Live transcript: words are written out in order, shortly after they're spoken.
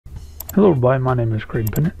Hello everybody, my name is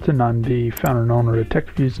Craig Bennett and I'm the founder and owner of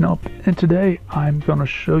TechReviews, and today I'm going to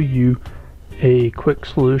show you a quick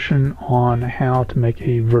solution on how to make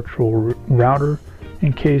a virtual router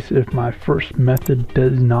in case if my first method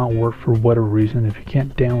does not work for whatever reason. If you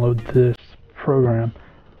can't download this program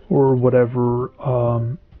or whatever,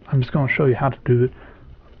 I'm just going to show you how to do it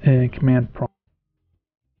in command prompt.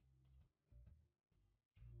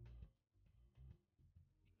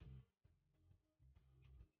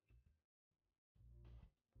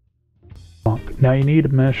 Now you need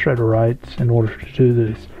administrator rights in order to do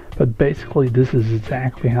this, but basically this is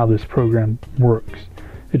exactly how this program works.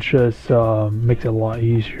 It just makes it a lot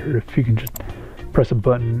easier if you can just press a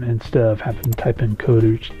button instead of having to type in code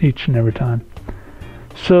each and every time.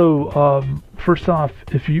 So first off,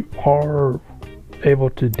 if you are able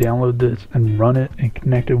to download this and run it and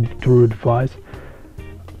connect it through a device,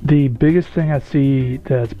 the biggest thing I see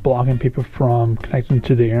that's blocking people from connecting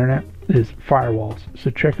to the internet is firewalls. So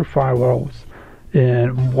check your firewalls.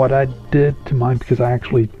 And what I did to mine, because I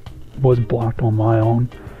actually was blocked on my own,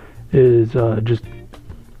 is just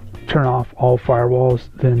turn off all firewalls,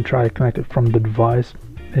 then try to connect it from the device.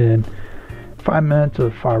 In 5 minutes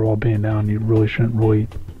of firewall being down, you really shouldn't really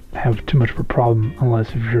have too much of a problem unless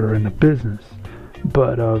if you're in a business.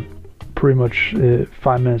 But pretty much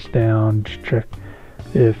 5 minutes down, just check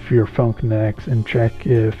if your phone connects and check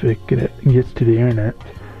if it gets to the internet.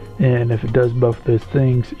 And if it does both of those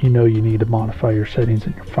things, you know you need to modify your settings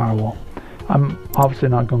in your firewall. I'm obviously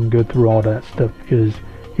not going to go through all that stuff because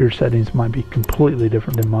your settings might be completely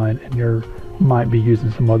different than mine, and you might be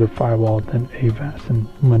using some other firewall than Avast and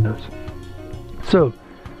Windows. So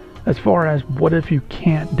as far as what if you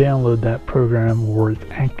can't download that program or it's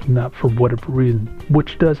acting up for whatever reason,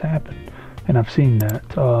 which does happen, and I've seen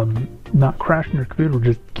that, not crashing your computer,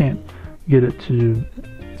 just can't get it to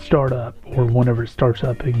start up, or whenever it starts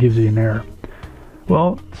up it gives you an error.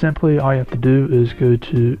 Well, simply all you have to do is go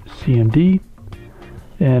to CMD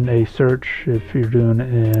and a search. If you're doing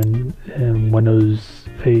it in Windows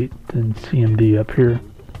 8, then CMD up here.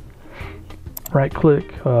 Right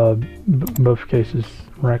click, both cases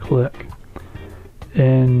right click,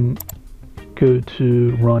 and go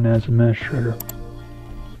to run as administrator.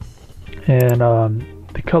 And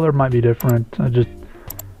the color might be different. I just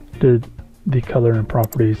did the color and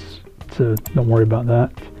properties, so don't worry about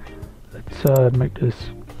that. Let's make this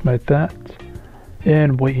like that.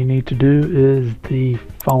 And what you need to do is the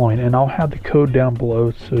following, and I'll have the code down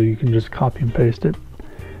below so you can just copy and paste it.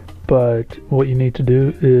 But what you need to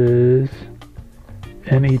do is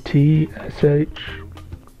netsh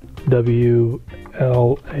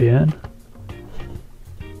wlan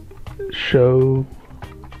show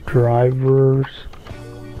drivers.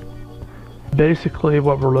 Basically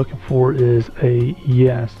what we're looking for is a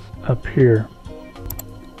yes up here,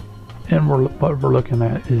 and what we're looking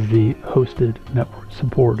at is the hosted network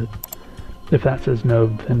supported. If that says no,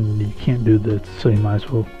 then you can't do this, so you might as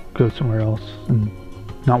well go somewhere else and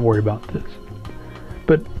not worry about this.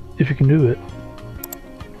 But if you can do it,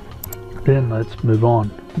 then let's move on.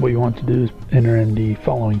 What you want to do is enter in the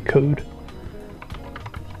following code.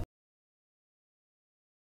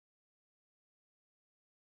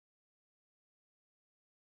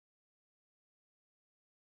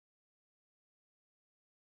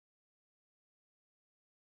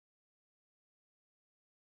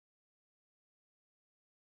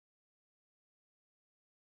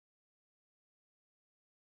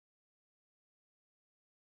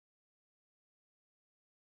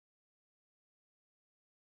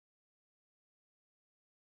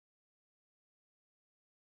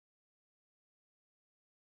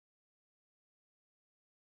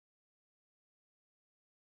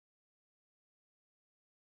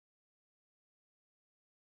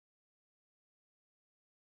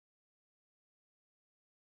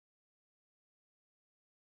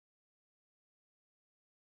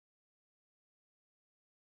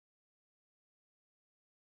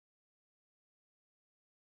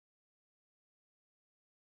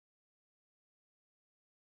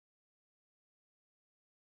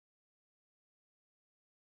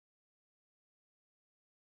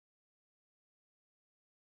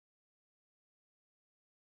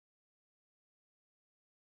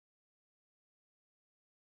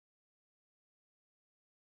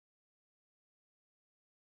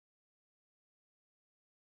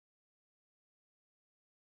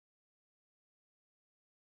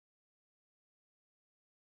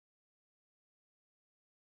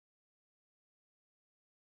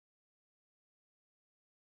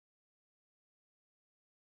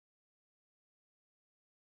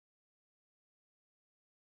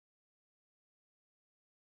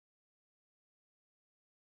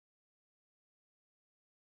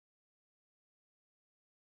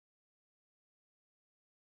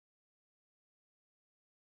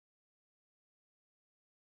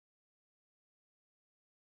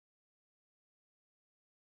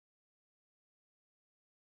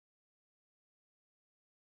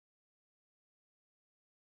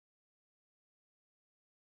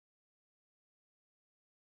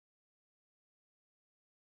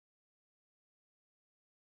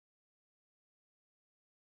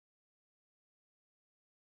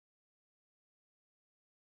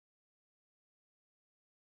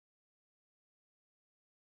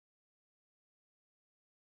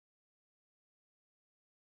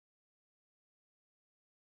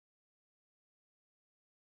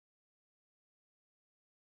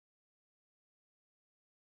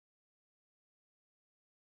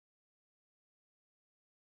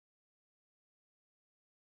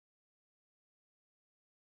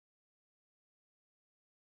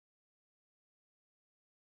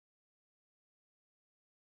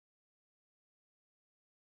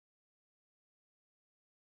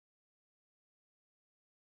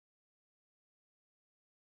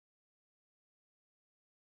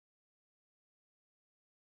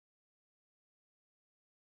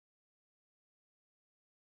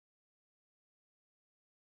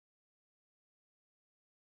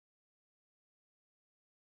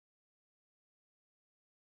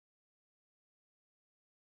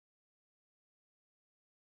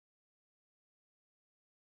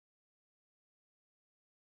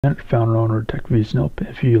 founder owner of TechViewsNope.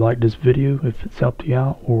 If you like this video, if it's helped you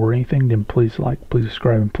out or anything, then please like, please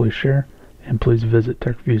subscribe, and please share. And please visit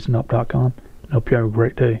techviewsnope.com. I hope you have a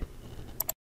great day.